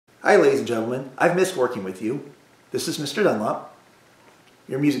Hi, ladies and gentlemen. I've missed working with you. This is Mr. Dunlop,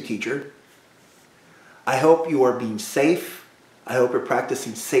 your music teacher. I hope you are being safe. I hope you're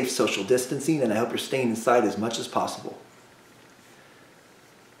practicing safe social distancing, and I hope you're staying inside as much as possible.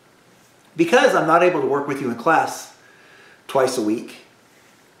 Because I'm not able to work with you in class twice a week,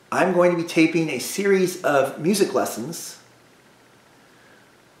 I'm going to be taping a series of music lessons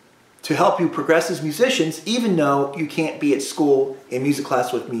to help you progress as musicians, even though you can't be at school in music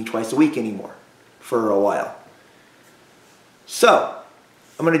class with me twice a week anymore for a while. So,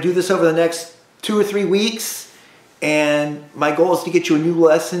 I'm going to do this over the next 2 or 3 weeks, and my goal is to get you a new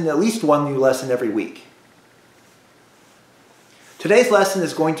lesson, at least one new lesson every week. Today's lesson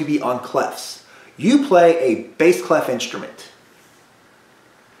is going to be on clefs. You play a bass clef instrument.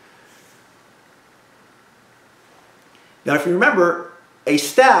 Now, if you remember, a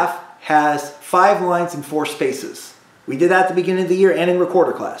staff has 5 lines and 4 spaces. We did that at the beginning of the year and in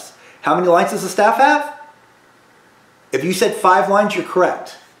recorder class. How many lines does a staff have? If you said 5 lines, you're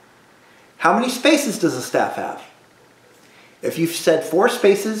correct. How many spaces does a staff have? If you said 4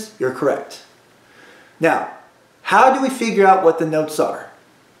 spaces, you're correct. Now, how do we figure out what the notes are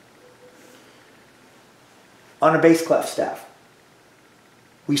on a bass clef staff?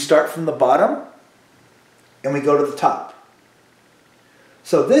 We start from the bottom and we go to the top.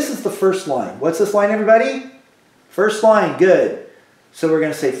 So this is the first line. What's this line, everybody? First line, good. So we're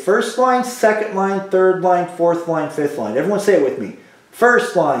going to say first line, second line, third line, fourth line, fifth line. Everyone say it with me.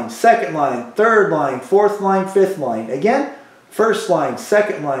 First line, second line, third line, fourth line, fifth line. Again, first line,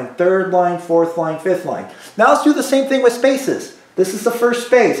 second line, third line, fourth line, fifth line. Now let's do the same thing with spaces. This is the first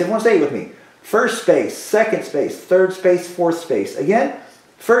space. Everyone say it with me. First space, second space, third space, fourth space. Again,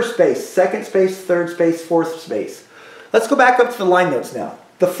 first space, second space, third space, fourth space. Let's go back up to the line notes now.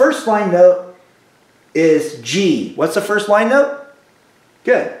 The first line note is G. What's the first line note?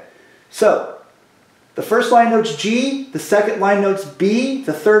 Good. So, the first line note's G, the second line note's B,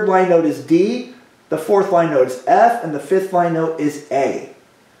 the third line note is D, the fourth line note is F, and the fifth line note is A.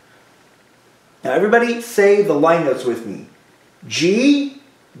 Now everybody say the line notes with me. G,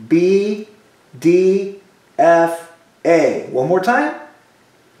 B, D, F, A. One more time.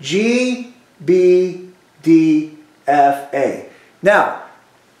 G, B, D, F, A. Now,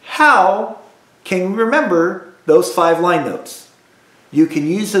 how can we remember those 5 line notes? You can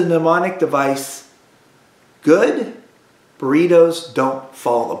use the mnemonic device, good burritos don't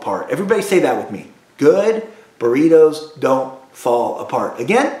fall apart. Everybody say that with me. Good burritos don't fall apart.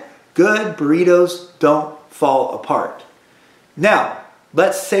 Again, good burritos don't fall apart. Now,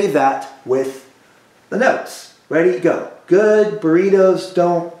 let's say that with the notes. Ready, go. Good burritos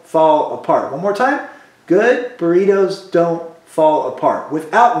don't fall apart. One more time. Good burritos don't fall apart.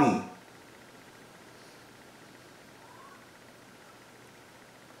 Without me.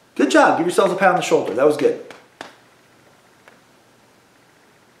 Good job. Give yourselves a pat on the shoulder. That was good.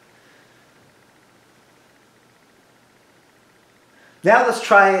 Now let's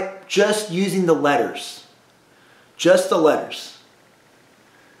try it just using the letters. Just the letters.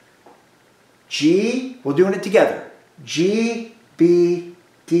 G, we're doing it together. G, B,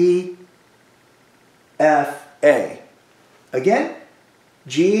 D, F, A. Again,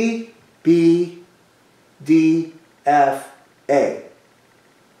 G, B, D, F, A.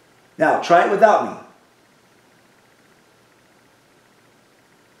 Now, try it without me.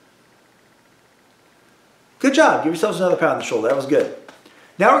 Good job. Give yourselves another pat on the shoulder. That was good.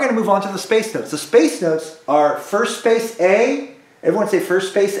 Now we're going to move on to the space notes. The space notes are first space A. Everyone say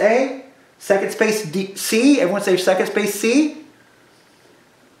first space A. Second space D, C. Everyone say second space C.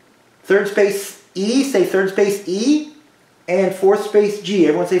 Third space E. Say third space E. And fourth space G.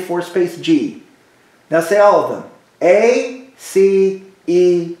 Everyone say fourth space G. Now say all of them. A, C,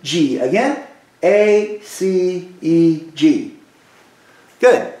 E, G. Again, A, C, E, G.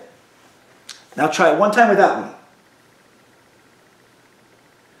 Good. Now try it one time without me.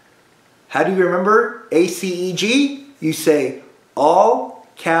 How do you remember A, C, E, G? You say, all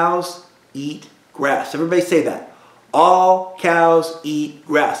cows eat grass. Everybody say that. All cows eat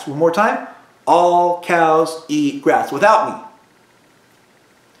grass. One more time. All cows eat grass. Without me.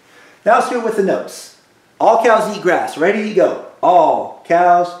 Now let's do it with the notes. All cows eat grass. Ready? Go. All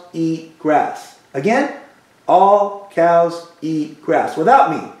cows eat grass. Again. All cows eat grass. Without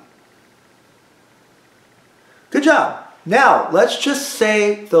me. Good job. Now, let's just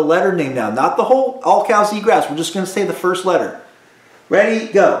say the letter name now. Not the whole all cows eat grass. We're just going to say the first letter.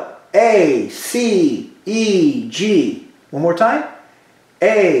 Ready? Go. A, C, E, G. One more time.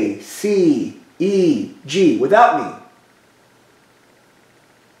 A, C, E, G. Without me.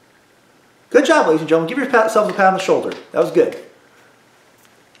 Good job, ladies and gentlemen. Give yourselves a pat on the shoulder. That was good.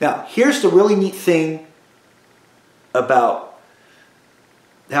 Now, here's the really neat thing about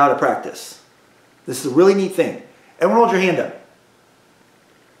how to practice. This is a really neat thing. Everyone hold your hand up.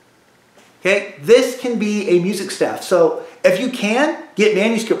 Okay, this can be a music staff. So if you can, get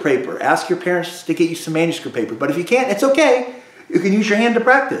manuscript paper. Ask your parents to get you some manuscript paper. But if you can't, it's okay. You can use your hand to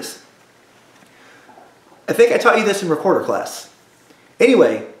practice. I think I taught you this in recorder class.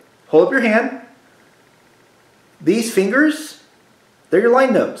 Anyway, hold up your hand. These fingers, they're your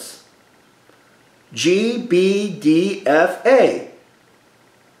line notes. G, B, D, F, A.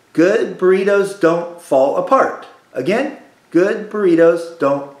 Good burritos don't fall apart. Again, good burritos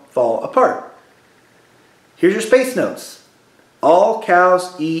don't fall apart. Here's your space notes. All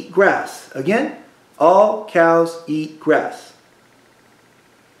cows eat grass. Again, all cows eat grass.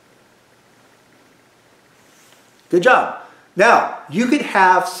 Good job. Now, you could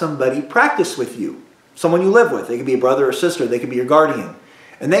have somebody practice with you. Someone you live with. They could be a brother or sister. They could be your guardian.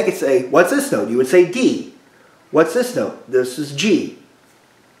 And they could say, what's this note? You would say D. What's this note? This is G.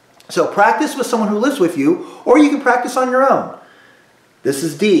 So practice with someone who lives with you, or you can practice on your own. This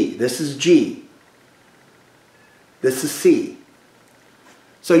is D. This is G. This is C.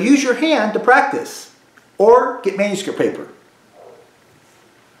 So use your hand to practice, or get manuscript paper.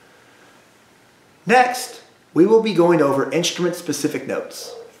 Next, we will be going over instrument-specific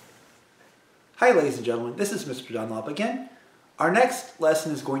notes. Hi, ladies and gentlemen. This is Mr. Dunlop again. Our next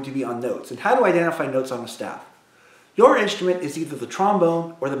lesson is going to be on notes and how to identify notes on a staff. Your instrument is either the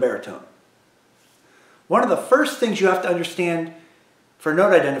trombone or the baritone. One of the first things you have to understand for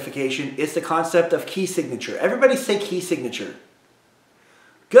note identification is the concept of key signature. Everybody say key signature.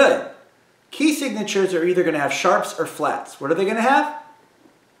 Good. Key signatures are either going to have sharps or flats. What are they going to have?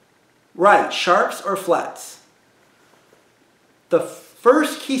 Right, sharps or flats. The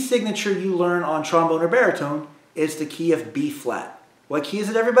first key signature you learn on trombone or baritone is the key of B flat. What key is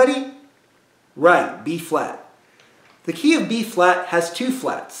it, everybody? Right, B flat. The key of B flat has two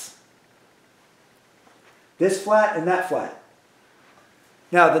flats. This flat and that flat.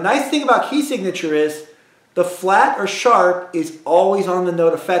 Now, the nice thing about key signature is the flat or sharp is always on the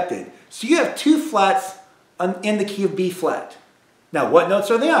note affected. So you have two flats in the key of B flat. Now, what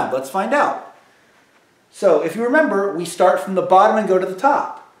notes are they on? Let's find out. So, if you remember, we start from the bottom and go to the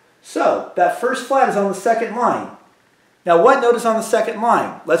top. So, that first flat is on the second line. Now, what note is on the second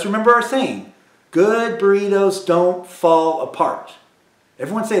line? Let's remember our saying. Good burritos don't fall apart.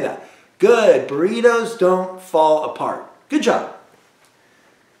 Everyone say that. Good burritos don't fall apart. Good job.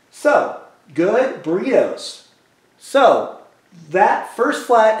 So, good burritos. So, that first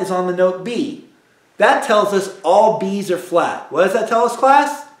flat is on the note B. That tells us all B's are flat. What does that tell us,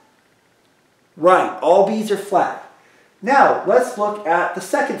 class? Right, all B's are flat. Now, let's look at the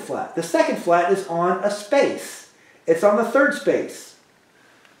second flat. The second flat is on a space. It's on the third space.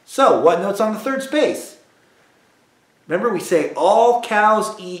 So, what note's on the third space? Remember, we say all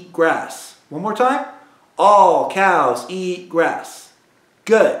cows eat grass. One more time. All cows eat grass.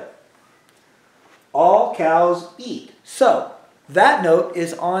 Good. All cows eat. So, that note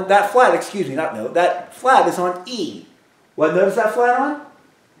is on, that flat is on E. What note is that flat on?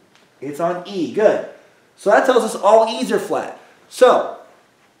 It's on E. Good. So that tells us all E's are flat. So,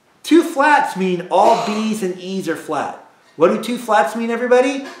 two flats mean all B's and E's are flat. What do two flats mean,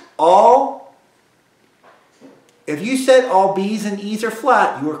 everybody? All. If you said all B's and E's are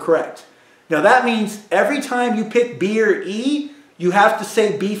flat, you are correct. Now that means every time you pick B or E, you have to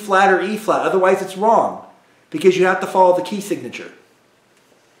say B flat or E flat. Otherwise it's wrong, because you have to follow the key signature.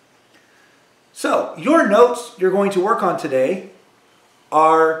 So, your notes you're going to work on today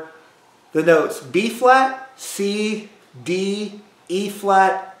are the notes B flat, C, D, E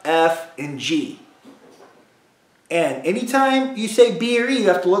flat, F, and G. And anytime you say B or E, you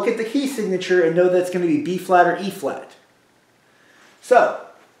have to look at the key signature and know that it's going to be B flat or E flat. So,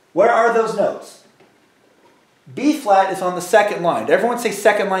 where are those notes? B flat is on the second line. Did everyone say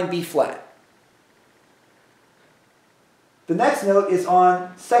second line B flat? The next note is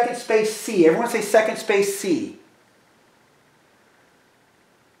on second space C. Everyone say second space C.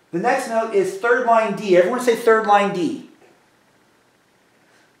 The next note is third line D. Everyone say third line D.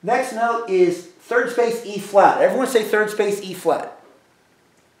 Next note is third space E flat. Everyone say third space E flat.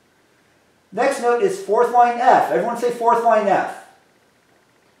 Next note is fourth line F. Everyone say fourth line F.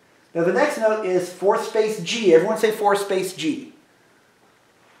 Now the next note is fourth space G. Everyone say fourth space G.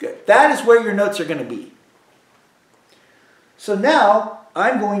 Good. That is where your notes are going to be. So now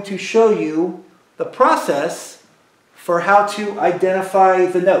I'm going to show you the process for how to identify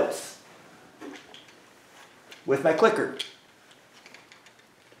the notes with my clicker.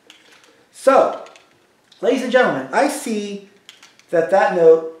 So, ladies and gentlemen, I see that that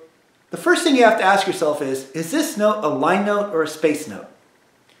note The first thing you have to ask yourself is this note a line note or a space note?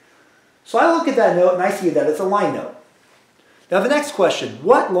 So I look at that note and I see that it's a line note. Now the next question,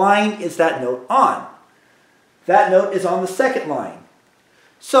 what line is that note on? That note is on the second line.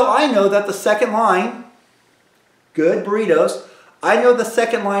 So I know that the second line, good burritos, I know the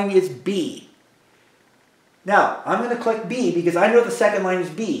second line is B. Now, I'm going to click B because I know the second line is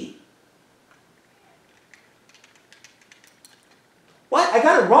B. What? I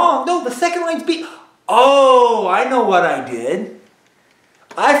got it wrong. No, the second line's B. Oh, I know what I did.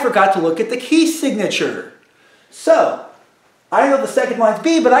 I forgot to look at the key signature. So, I know the second line's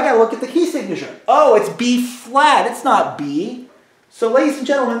B, but I got to look at the key signature. Oh, it's B flat. It's not B. So, ladies and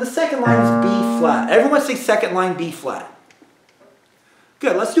gentlemen, the second line is B flat. Everyone say second line B flat.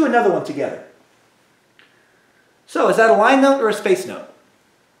 Good. Let's do another one together. So, is that a line note or a space note?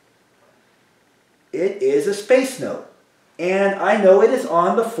 It is a space note. And I know it is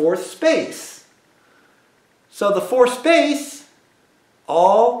on the fourth space. So the fourth space,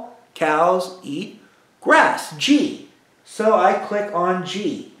 all cows eat grass, G. So I click on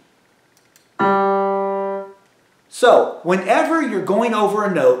G. So whenever you're going over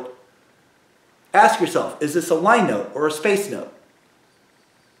a note, ask yourself, is this a line note or a space note?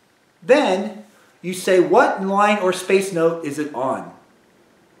 Then you say, what line or space note is it on?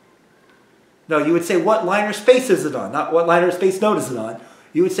 No, you would say, what line or space is it on? Not what line or space note is it on.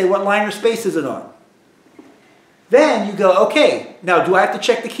 You would say, what line or space is it on? Then you go, okay, now do I have to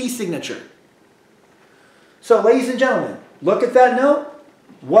check the key signature? So, ladies and gentlemen, look at that note.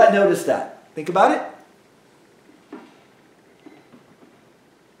 What note is that? Think about it.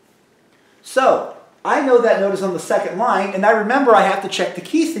 So, I know that note is on the second line, and I remember I have to check the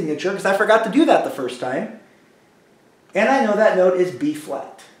key signature because I forgot to do that the first time. And I know that note is B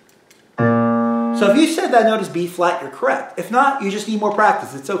flat. So if you said that note is B flat, you're correct. If not, you just need more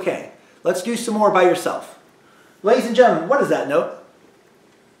practice. It's okay. Let's do some more by yourself. Ladies and gentlemen, what is that note?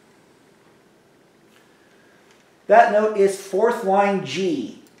 That note is fourth line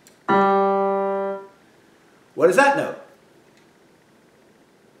G. What is that note?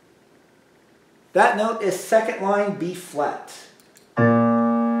 That note is second line B flat.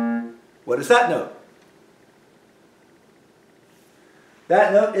 What is that note?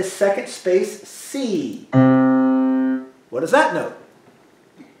 That note is second space C. What is that note?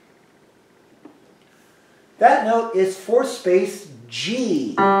 That note is fourth space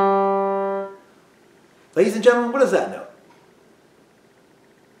G. Ladies and gentlemen, what is that note?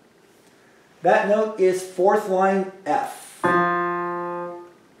 That note is fourth line F.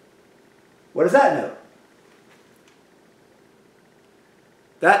 What is that note?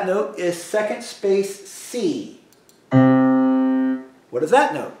 That note is second space C. What is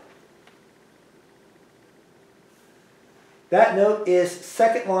that note? That note is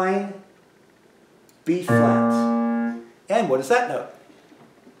second line B flat. And what is that note?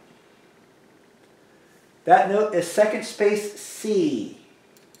 That note is second space C.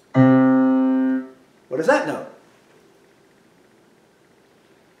 What is that note?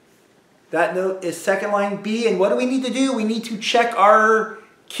 That note is second line B. And what do we need to do? We need to check our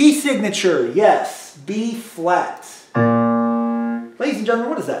key signature. Yes, B flat. Ladies and gentlemen,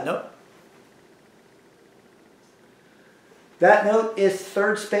 what is that note? That note is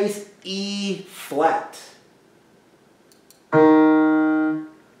third space E flat.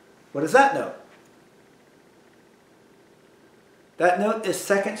 What is that note? That note is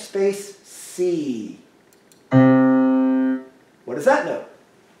second space C. What is that note?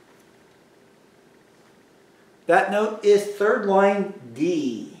 That note is third line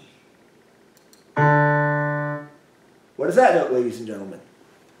D. What is that note, ladies and gentlemen?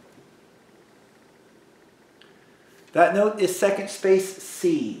 That note is second space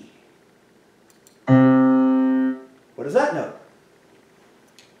C. What is that note?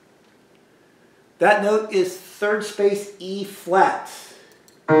 That note is third space E flat,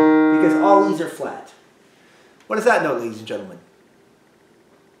 because all these are flat. What is that note, ladies and gentlemen?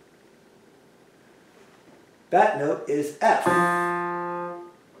 That note is F.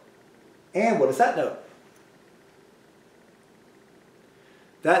 And what is that note?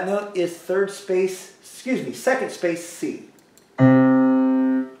 That note is second space C.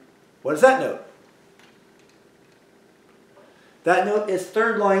 What is that note? That note is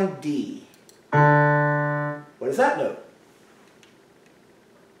third line D. What is that note?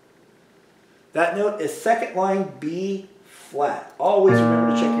 That note is second line B flat. Always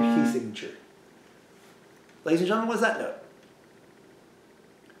remember to check your key signature. Ladies and gentlemen, what is that note?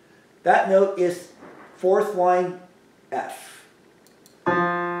 That note is fourth line F.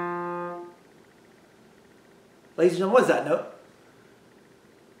 Ladies and gentlemen, what is that note?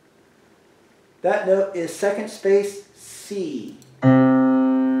 That note is second space C.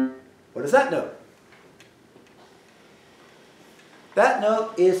 What is that note? That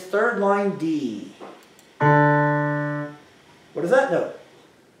note is third line D. What is that note?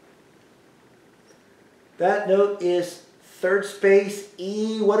 That note is third space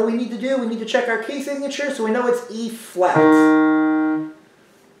E. What do we need to do? We need to check our key signature so we know it's E flat.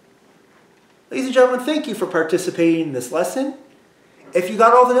 Ladies and gentlemen, thank you for participating in this lesson. If you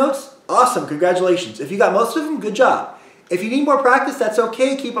got all the notes, awesome, congratulations. If you got most of them, good job. If you need more practice, that's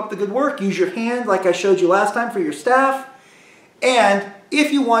okay. Keep up the good work. Use your hand like I showed you last time for your staff. And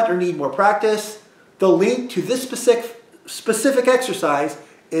if you want or need more practice, the link to this specific exercise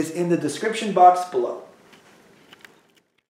is in the description box below.